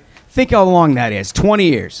 right? Think how long that is. 20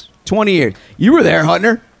 years. 20 years. You were there,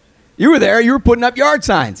 Hutner. You were there. You were putting up yard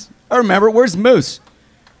signs. I remember. Where's Moose?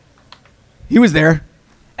 He was there.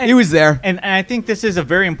 He was there. And I think this is a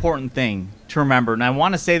very important thing to remember. And I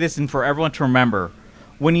want to say this and for everyone to remember.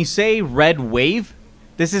 When you say red wave,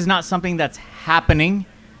 this is not something that's happening.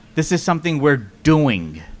 This is something we're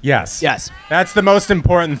doing. Yes. Yes. That's the most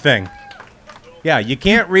important thing. Yeah, you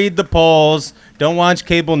can't read the polls. Don't watch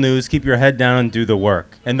cable news. Keep your head down and do the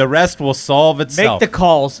work. And the rest will solve itself. Make the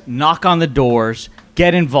calls, knock on the doors,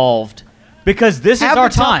 get involved. Because this Have is our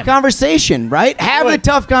the tough time. conversation, right? Have the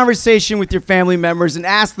tough conversation with your family members and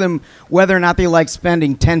ask them whether or not they like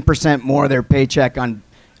spending 10% more of their paycheck on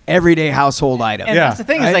everyday household item. And that's the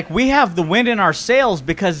thing is like we have the wind in our sails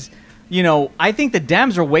because, I think the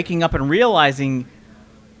Dems are waking up and realizing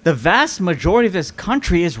the vast majority of this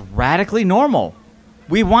country is radically normal.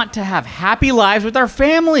 We want to have happy lives with our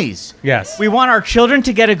families. Yes. We want our children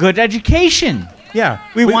to get a good education. Yeah.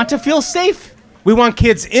 We want to feel safe. We want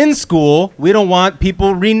kids in school. We don't want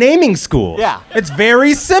people renaming schools. Yeah. It's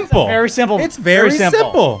very simple. Very simple. It's very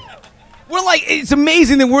simple. We're like, it's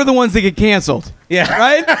amazing that we're the ones that get canceled. Yeah.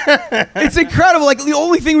 Right? It's incredible. Like, the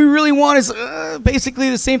only thing we really want is basically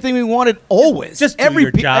the same thing we wanted always. Just do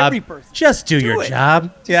your job. Every person. Just do your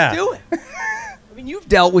job. Yeah. Do it. I mean, you've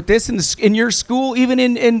dealt with this in your school, even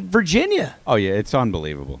in Virginia. Oh, yeah, it's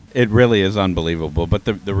unbelievable. It really is unbelievable. But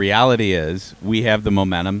the reality is we have the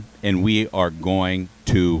momentum, and we are going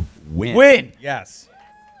to win. Yes.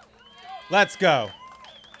 Let's go.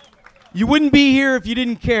 You wouldn't be here if you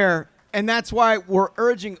didn't care, and that's why we're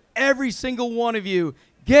urging every single one of you,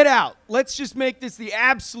 get out. Let's just make this the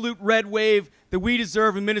absolute red wave that we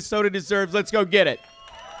deserve and Minnesota deserves. Let's go get it.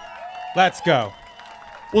 Let's go.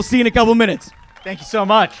 We'll see you in a couple minutes. Thank you so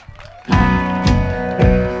much.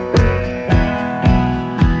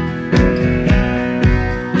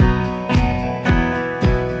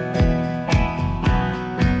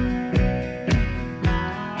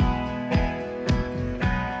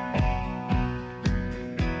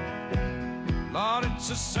 Lord, it's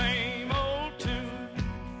the same old tune,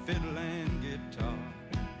 fiddle and guitar.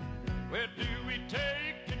 Where do we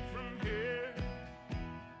take it from here?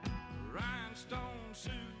 Rhinestone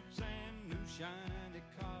suits and new shiny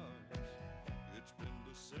cars. It's been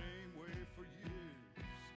the same way for years.